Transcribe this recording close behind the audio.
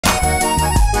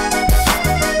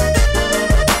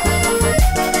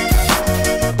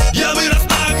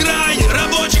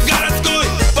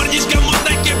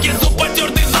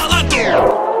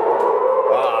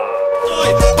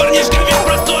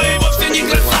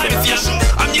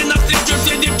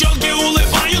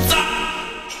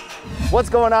What's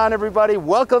going on, everybody?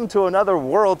 Welcome to another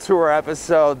World Tour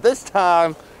episode. This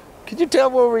time, could you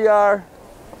tell where we are?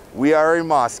 We are in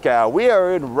Moscow. We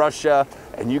are in Russia,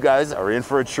 and you guys are in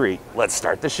for a treat. Let's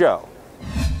start the show.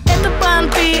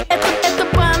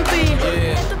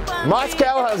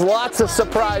 Moscow has lots of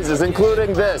surprises,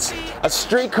 including this, a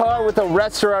streetcar with a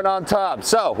restaurant on top.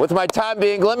 So, with my time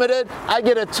being limited, I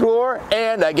get a tour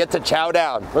and I get to chow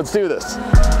down. Let's do this.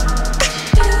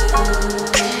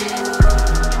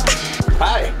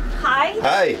 Hi. Hi.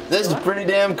 Hi. This is pretty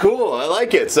damn cool. I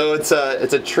like it. So it's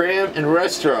a tram and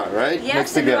restaurant, right? Yes,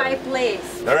 mixed in together. my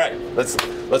place. All right. Let's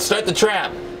start the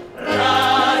tram. All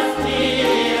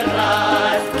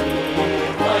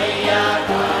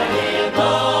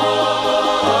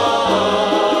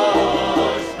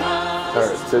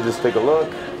right. So just take a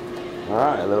look. All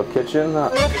right. A little kitchen.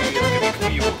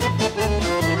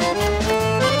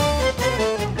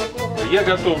 Я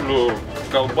готовлю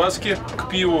колбаски к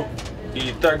пиву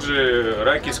и также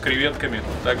раки с креветками,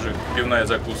 также пивная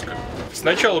закуска.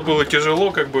 Сначала было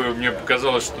тяжело, как бы мне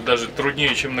показалось, что даже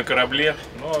труднее, чем на корабле,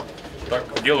 но так,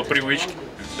 дело привычки.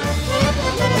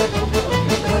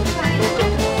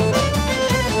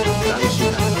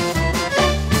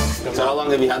 So how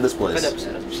long have you had this place?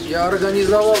 Я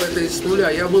организовал это с нуля.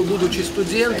 Я был, будучи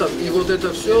студентом, и вот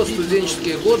это все,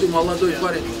 студенческие годы, молодой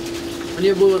парень.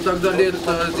 Мне было тогда лет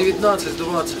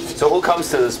 19-20. So who comes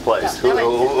to this place?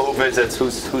 Who visits?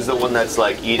 Who's the one that's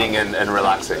like eating and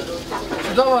relaxing?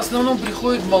 Сюда в основном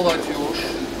приходит молодежь.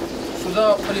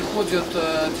 Сюда приходят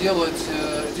делать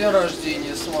день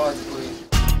рождения, свадьбы.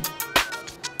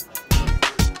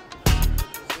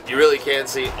 You really can't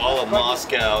see all of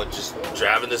Moscow just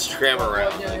driving this tram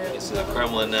around. Like, you can see the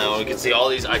Kremlin now. You can see all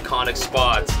these iconic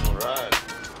spots. All right.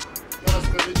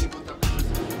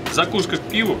 Закуска к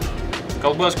пиву,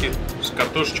 колбаски с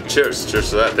картошечкой. Cheers. Cheers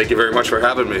to that. Thank you very much for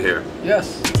having me here.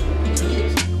 Yes.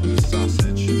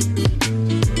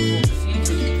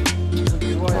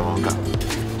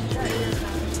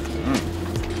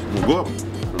 Good.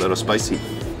 A little spicy.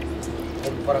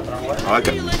 I like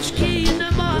it.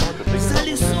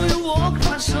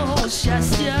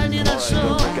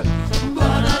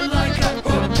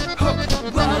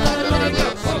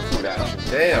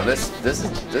 Damn, this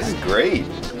is great.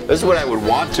 This is what I would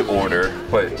want to order,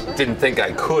 but didn't think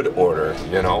I could order,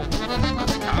 you know?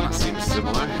 Kind of seems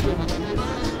similar.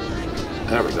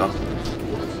 There we go.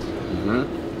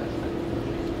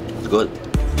 It's good.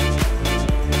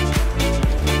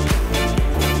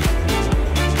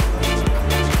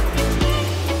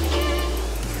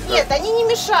 Нет, они не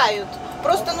мешают.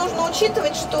 Просто нужно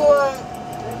учитывать, что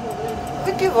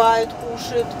выпивают,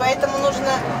 кушают, поэтому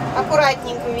нужно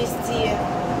аккуратненько вести.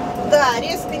 Да,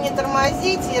 резко не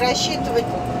тормозить и рассчитывать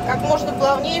как можно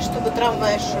плавнее, чтобы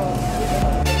трамвай шел.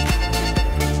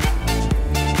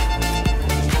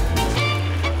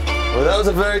 Well, that was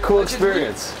a very cool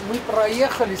experience. Мы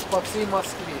проехались по всей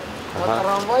Москве. На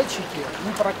трамвайчике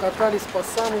мы прокатались по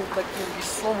самым таким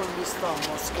весомым местам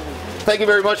Москвы. Thank you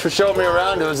very much for showing me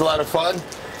around. It was a lot of fun.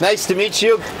 Nice to meet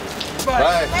you.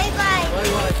 Bye. Бай-бай.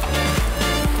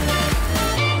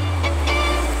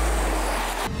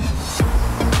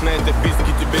 На этой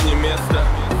писке тебе не место,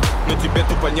 но тебе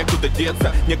тупо некуда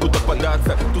деться, некуда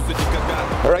податься.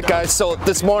 All right, guys. So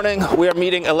this morning we are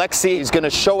meeting Alexei. He's going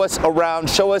to show us around,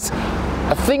 show us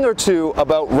a thing or two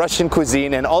about Russian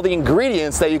cuisine and all the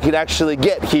ingredients that you can actually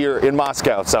get here in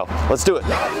Moscow. So let's do it.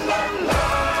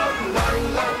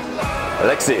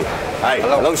 Alexei. Hi.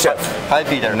 Hello, chef. Hi,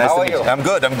 Peter. Nice How to are meet you? you. I'm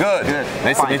good. I'm good.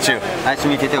 Nice Fine. to meet you. Nice to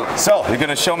meet you too. So you're going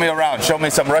to show me around. Show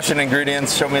me some Russian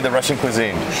ingredients. Show me the Russian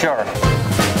cuisine. Sure.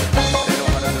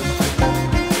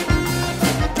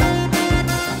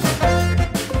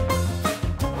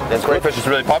 This crayfish is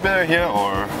really popular here,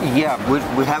 or? Yeah,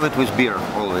 we have it with beer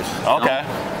always. Okay.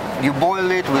 You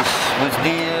boil it with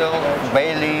dill,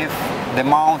 bay leaf, the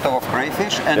amount of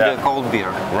crayfish, and Yeah. the cold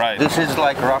beer. Right. This is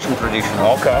like Russian tradition.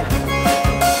 Okay.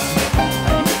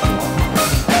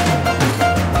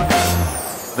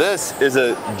 This is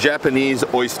a Japanese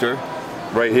oyster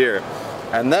right here.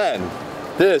 And then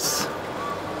this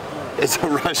is a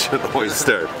Russian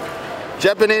oyster.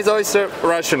 Japanese oyster,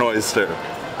 Russian oyster.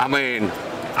 I mean,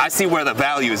 I see where the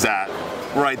value's at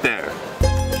right there.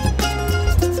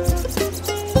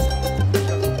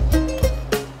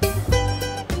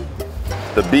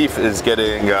 The beef is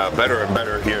getting better and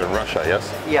better here in Russia, yes?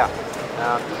 Yeah.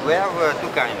 We have two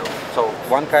kinds of. So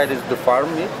one kind is the farm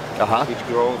meat, which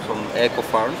grows on eco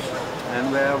farms,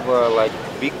 and we have like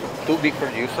two big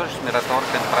producers, Miratorg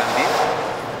and Prime Beef.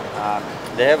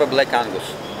 They have a black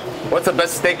Angus. What's the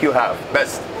best steak you have?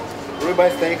 Best?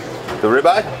 Ribeye steak. The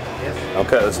ribeye? Yes.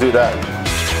 Okay, let's do that.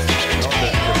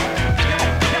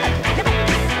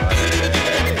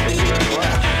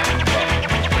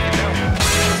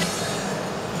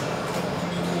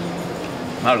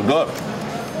 That was good.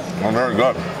 Oh, very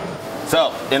good.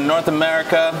 So, in North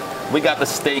America, we got the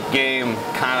steak game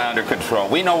kind of under control.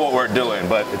 We know what we're doing,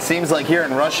 but it seems like here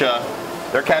in Russia,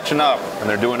 they're catching up, and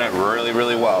they're doing it really,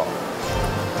 really well.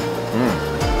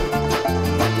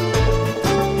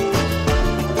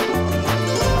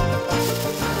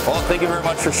 Well, thank you very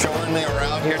much for showing me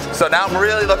around here. So now I'm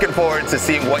really looking forward to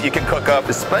seeing what you can cook up,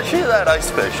 especially that ice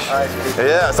fish.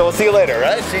 Yeah, so we'll see you later,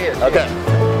 right? See you. Okay.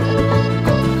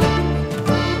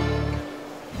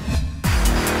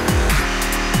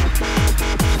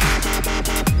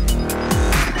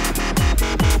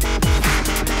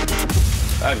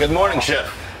 Good morning,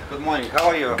 Chef. Good morning. How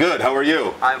are you? Good. How are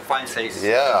you? I'm fine, thanks.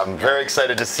 Yeah, I'm very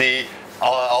excited to see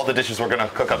all the dishes we're gonna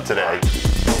cook up today.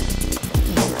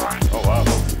 Oh wow.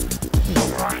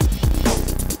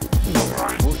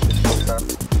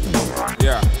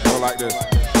 Yeah, go like this.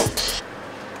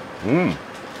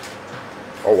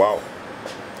 Oh wow.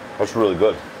 That's really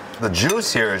good. The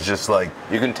juice here is just like,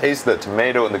 you can taste the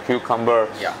tomato and the cucumber.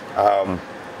 Yeah.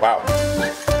 Wow.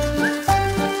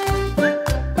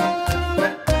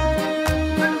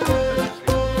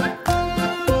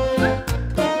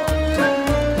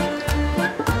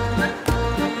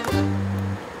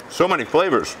 So many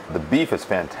flavors. The beef is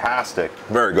fantastic.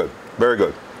 Very good, very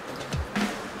good.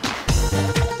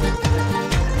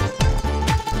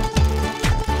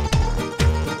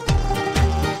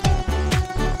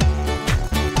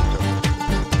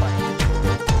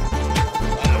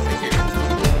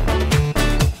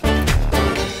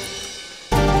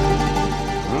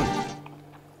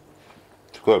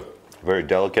 It's good, very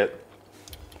delicate.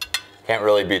 Can't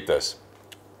really beat this.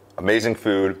 Amazing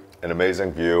food, an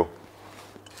amazing view.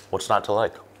 What's not to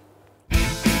like?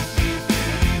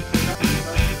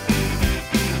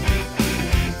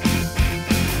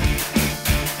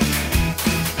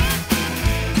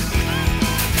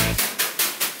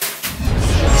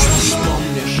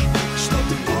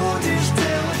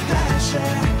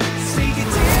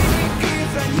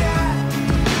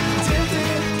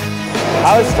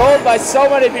 I was told by so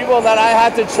many people that I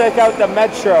had to check out the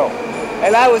metro,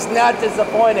 and I was not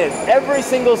disappointed. Every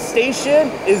single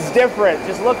station is different.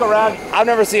 Just look around. I've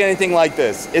never seen anything like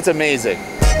this. It's amazing.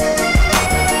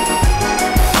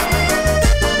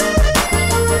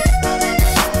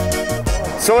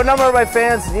 So a number of my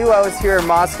fans knew I was here in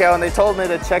Moscow, and they told me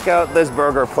to check out this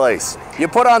burger place. You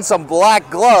put on some black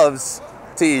gloves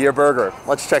to eat your burger.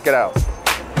 Let's check it out.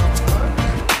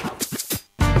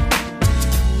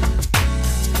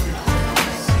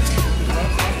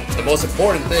 The most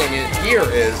important thing here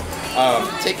is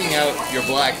taking out your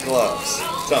black gloves.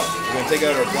 So, we're going to take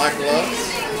out our black gloves,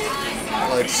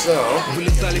 like so.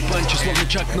 Вылетали панчи, словно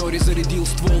Чак Норрис зарядил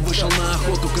ствол, вышел на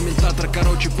охоту, комментатор,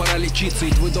 короче, пора лечиться,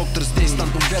 и твой доктор здесь,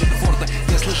 стантом Вердефорта,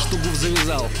 я слышу, что Гуф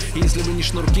завязал, и если бы не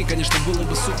шнурки, конечно, было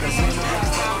бы супер.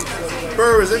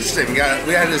 Burger was interesting.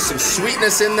 We had some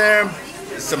sweetness in there,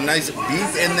 some nice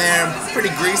beef in there,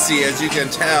 pretty greasy as you can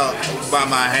tell by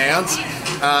my hands.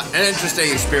 An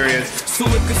interesting experience.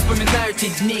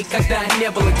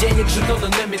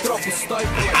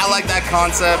 I like that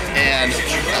concept, and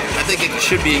I think it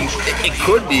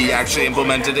could be actually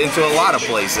implemented into a lot of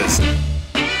places.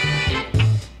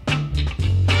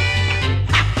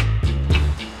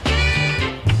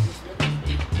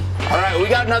 All right, we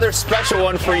got another special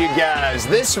one for you guys.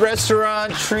 This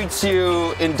restaurant treats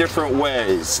you in different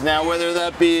ways. Now, whether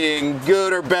that being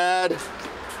good or bad,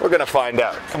 we're gonna find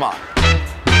out. Come on.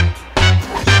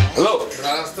 Hello.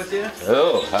 Здравствуйте.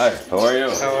 Hello. Hi. How are you?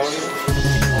 How are you?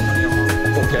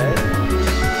 Okay.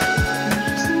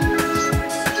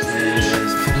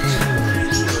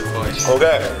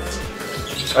 Okay.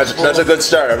 That's a good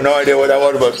start. I have no idea what that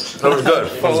was, but that was good.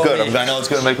 That was good. I know it's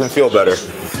gonna make me feel better.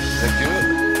 Thank you.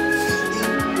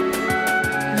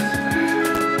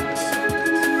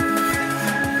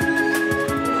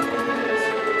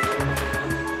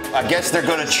 I guess they're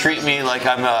gonna treat me like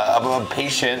I'm a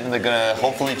patient, and they're gonna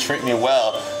hopefully treat me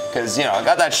well, because you know I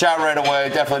got that shot right away.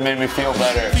 It definitely made me feel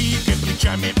better. You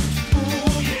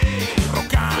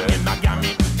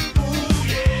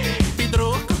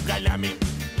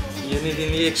need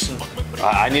an injection.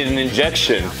 I need an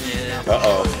injection.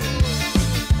 Uh-oh.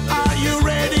 Are you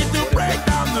ready to break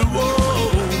down the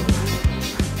wall?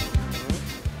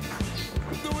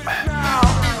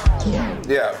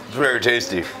 Yeah, it's very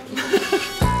tasty.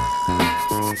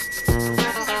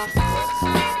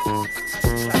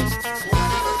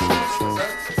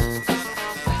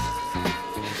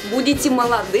 Будете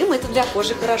молодым, это для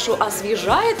кожи хорошо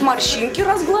освежает, морщинки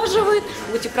разглаживает.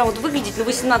 Будете прям вот выглядеть на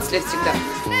 18 лет всегда.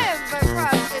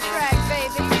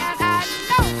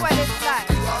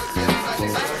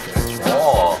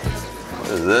 Oh,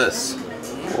 what is this?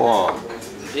 Whoa.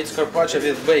 It's carpaccio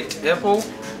with baked apple,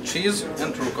 cheese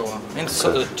and rucola. And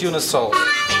tuna sauce.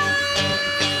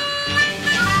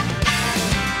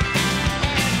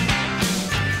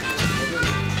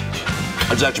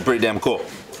 It's actually pretty damn cool.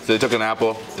 So they took an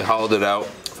apple, they hollowed it out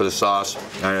for the sauce,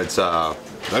 and it's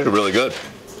actually really good.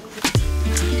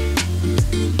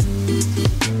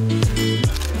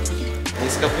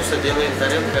 Из капусты делаем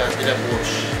тарелка для борщ.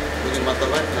 Будем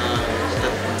отдавать на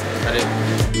тарелку.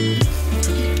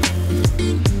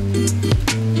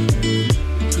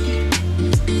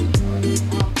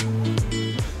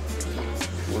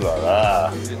 Ooh la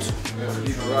la. It's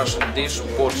a Russian dish,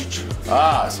 borscht.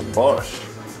 Ah, some borscht.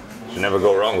 You never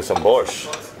go wrong with some borscht.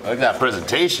 Look at that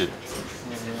presentation.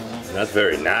 That's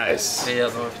very nice.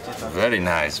 Very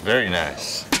nice, very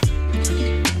nice.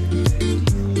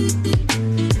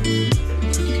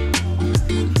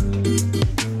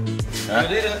 You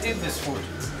didn't eat this food.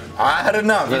 I had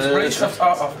enough. It's breach of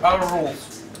our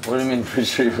rules. What do you mean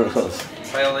breach of rules?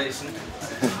 Violation.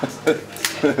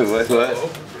 What?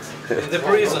 In the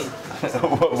prison.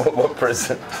 What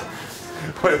prison?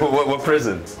 Wait, what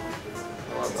prison?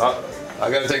 I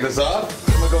gotta take this off?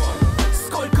 Where am I going?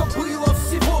 Сколько было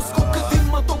всего, сколько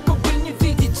дыма, только бы не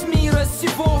видеть мира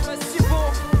сего.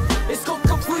 И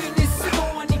сколько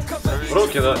вынесено, они говорили.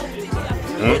 Руки, да?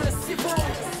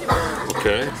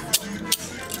 Okay.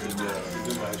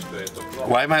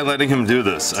 Why am I letting him do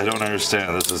this? I don't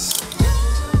understand. This is...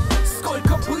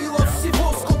 Сколько было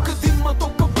всего, сколько дыма,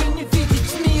 только бы не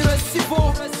видеть мира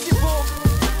сего.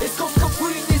 И сколько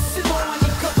вынесено, они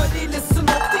говорили,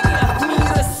 сынок, ты не от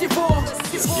мира сего.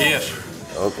 Ешь.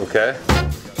 Okay.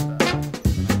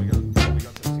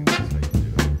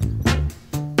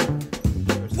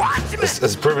 This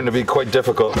has proven to be quite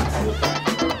difficult.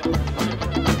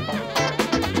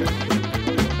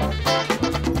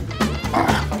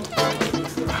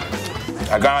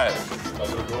 I got it.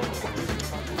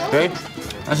 Okay?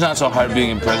 That's not so hard being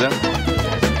in prison.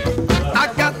 I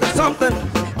got something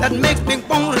that makes me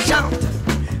want to shout.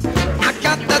 I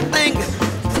got that thing,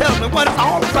 tell me what it's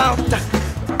all about.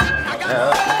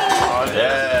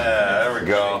 Yeah, there we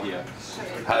go.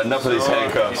 Had enough of these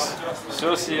handcuffs.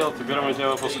 Все съел, теперь мы тебя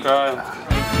выпускаем.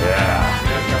 Yeah.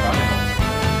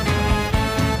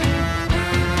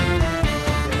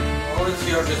 Oh, it's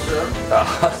your dessert.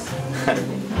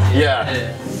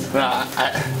 Yeah. No,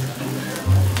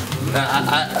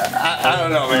 I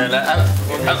don't know, man. I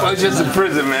was just in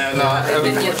prison, man. No,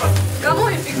 Кому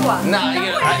я пекла? nah, you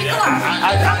know,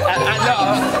 I know.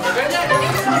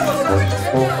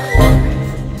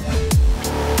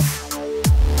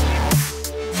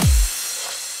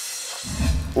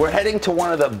 We're heading to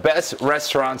one of the best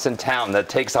restaurants in town that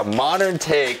takes a modern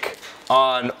take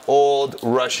on old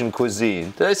Russian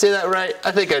cuisine. Did I say that right?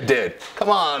 I think I did. Come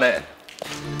on in.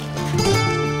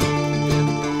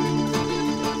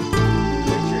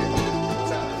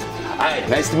 Hi,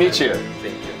 nice to meet you.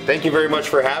 Thank you very much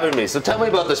for having me. So tell me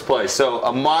about this place. So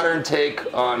a modern take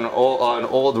on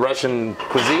old Russian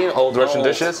cuisine, old Russian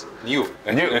dishes? New.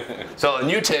 New. So a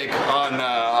new take on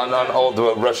old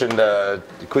Russian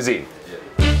cuisine.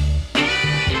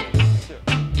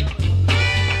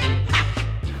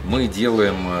 Мы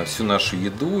делаем всю нашу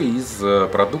еду из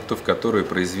продуктов, которые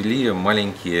произвели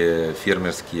маленькие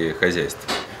фермерские хозяйства.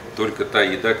 Только та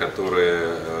еда,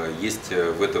 которая есть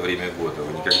в это время года.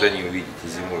 Вы никогда не увидите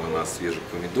зимой у нас свежий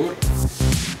помидор.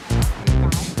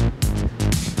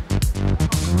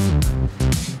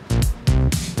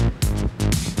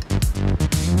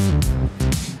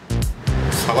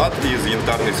 Салат из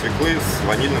янтарной свеклы с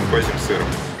ванильным козьим сыром.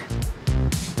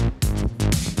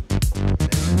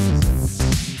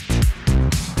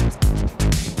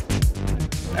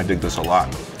 I dig this a lot.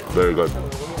 Very good.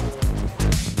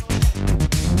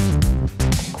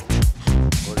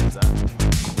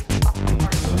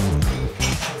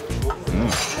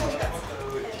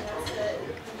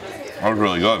 That was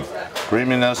really good.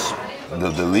 Creaminess,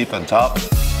 the leaf on top.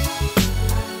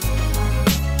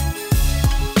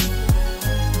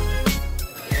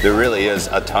 There really is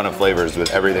a ton of flavors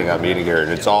with everything I'm eating here,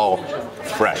 and it's all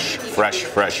fresh, fresh,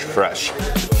 fresh, fresh.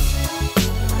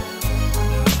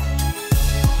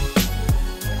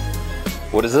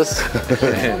 What is this?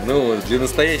 Ну, для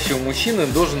настоящего мужчины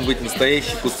должен быть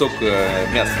настоящий кусок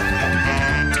мяса.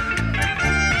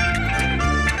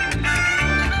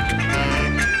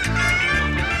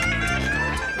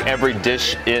 Every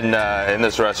dish in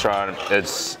this restaurant,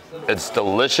 it's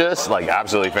delicious, like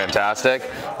absolutely fantastic.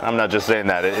 And I'm not just saying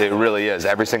that; it really is.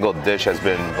 Every single dish has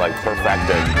been like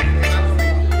perfected.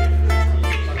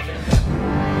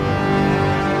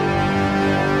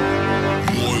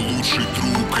 Мой лучший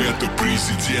друг — это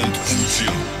президент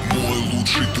Путин. Мой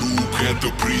лучший друг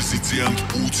это президент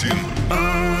Путин.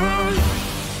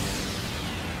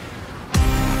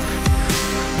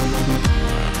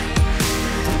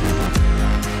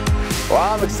 Well,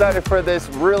 I'm excited for this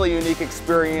really unique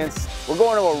experience. We're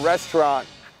going to a restaurant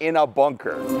in a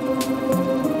bunker.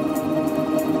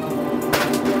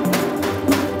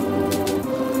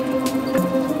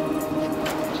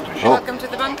 Welcome to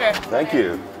the bunker. Thank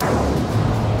you.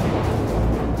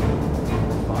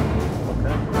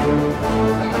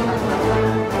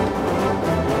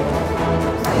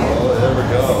 Oh, there we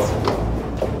go.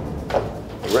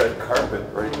 Red carpet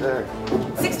right there.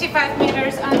 65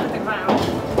 meters under the ground.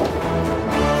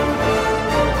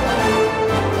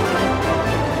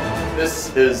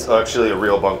 This is actually a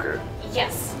real bunker.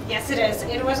 Yes, yes it is.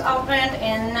 It was opened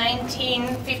in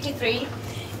 1953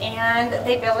 and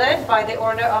they built it by the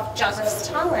order of Joseph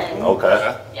Stalin.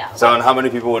 Okay. Yeah. So, and how many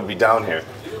people would be down here?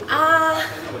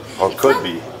 Or could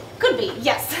be? Could be,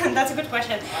 yes. That's a good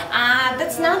question.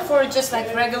 That's not for just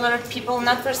like regular people,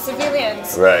 not for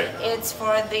civilians. Right. It's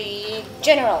for the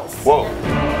generals. Whoa.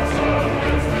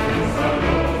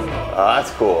 Oh,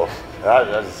 that's cool.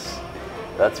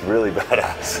 That's really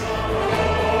badass.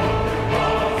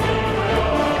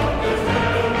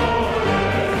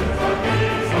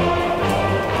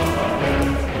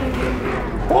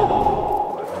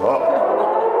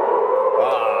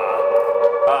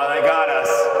 Oh, they got us.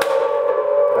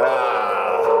 Run.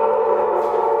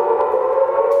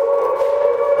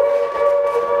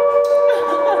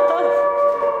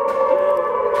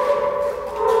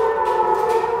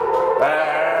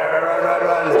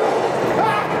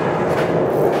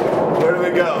 Where do we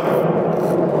go?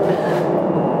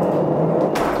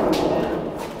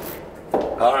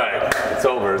 All right, it's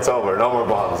over. No more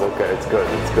bombs. Okay, it's good.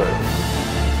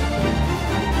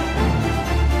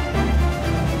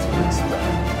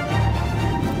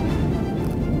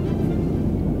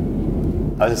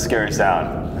 That's a scary sound.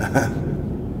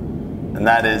 And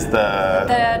that is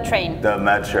the train. The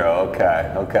metro,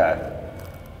 okay.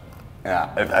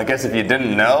 Yeah, I guess if you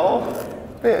didn't know,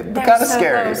 it'd be kind of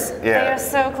scary. Close. Yeah. They are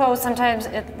so close, sometimes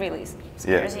it really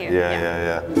scares you.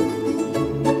 Yeah.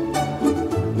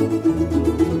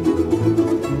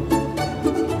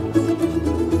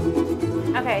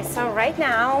 Okay, so right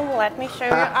now, let me show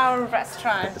you our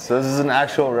restaurant. So this is an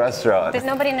actual restaurant. That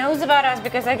nobody knows about us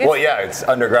because I guess... Well, yeah, it's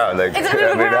underground. Like, it's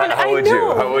underground, I mean,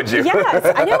 how would you? Yes,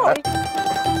 I know.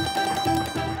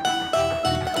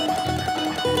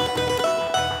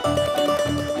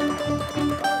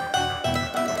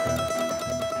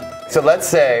 So let's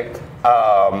say,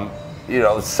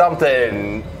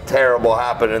 something terrible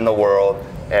happened in the world,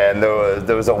 and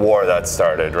there was a war that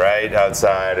started right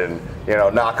outside, and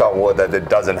knock on wood that it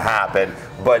doesn't happen.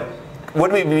 But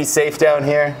would we be safe down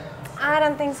here? I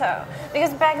don't think so,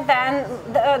 because back then,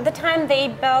 the time they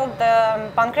built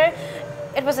the bunker,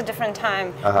 it was a different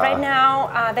time. Right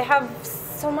now, they have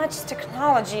so much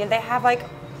technology. They have like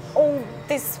all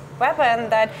this weapon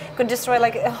that could destroy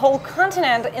like a whole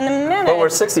continent in a minute. But we're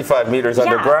 65 meters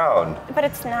underground. But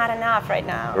it's not enough right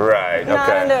now. Right, not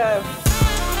okay. enough.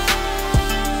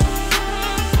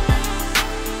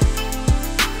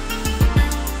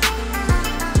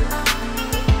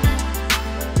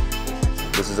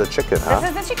 This is a chicken, huh? This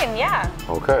is the chicken, yeah.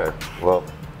 Okay, well.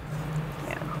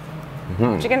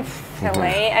 Yeah. Chicken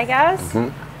fillet, I guess.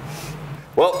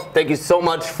 Well, thank you so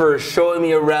much for showing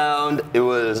me around. It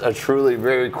was a truly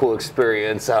very cool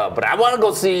experience. But I want to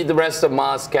go see the rest of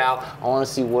Moscow. I want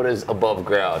to see what is above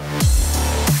ground.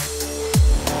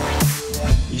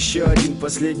 Еще один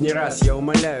последний раз, я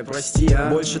умоляю, прости,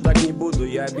 больше так не буду,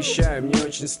 я обещаю, мне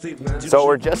очень стыдно. So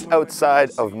we're just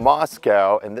outside of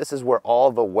Moscow, and this is where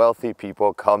all the wealthy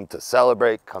people come to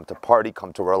celebrate, come to party,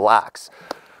 come to relax.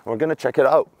 We're gonna check it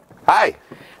out. Hi.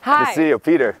 Hi. Good to see you,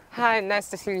 Peter. Hi, nice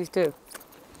to see you too.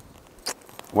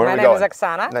 Where My are we name going? is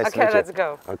Oksana. Nice to Okay, meet you. let's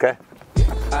go. Okay.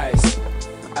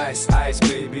 Ice,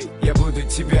 baby, я буду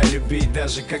тебя любить,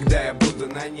 даже когда я буду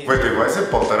на ней. В этой вазе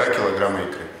 1,5 килограмма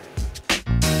икры.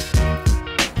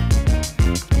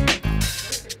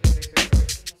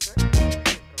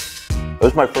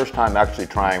 This is my first time actually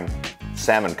trying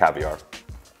salmon caviar.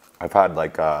 I've had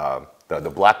like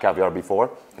the black caviar before,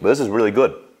 but this is really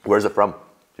good. Where's it from? Do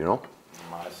you know?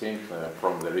 I think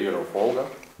from the river of Volga,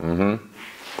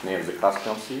 near the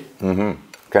Caspian Sea.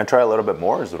 Can I try a little bit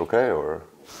more? Is it okay, or?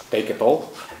 Take it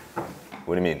all.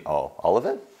 What do you mean, all of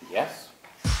it? Yes.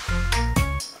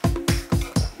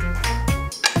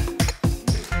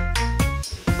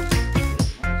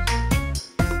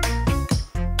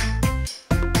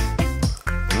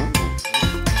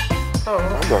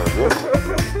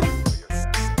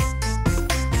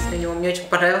 У меня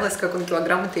понравилось, как он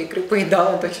килограмм этой икры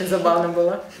поедал, это очень забавно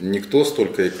было. Никто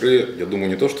столько икры, я думаю,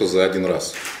 не то что за один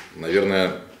раз,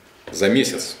 наверное, за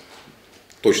месяц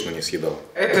точно не съедал.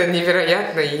 Это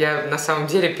невероятно, и я на самом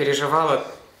деле переживала,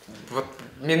 вот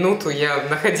минуту я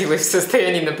находилась в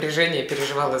состоянии напряжения,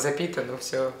 переживала за Пита, но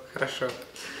все хорошо.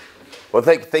 Well,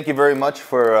 thank you very much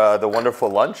for the wonderful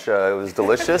lunch. It was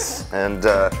delicious, and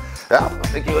yeah,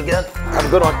 thank you again. Have a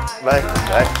good one. Bye.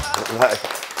 Bye.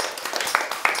 Bye.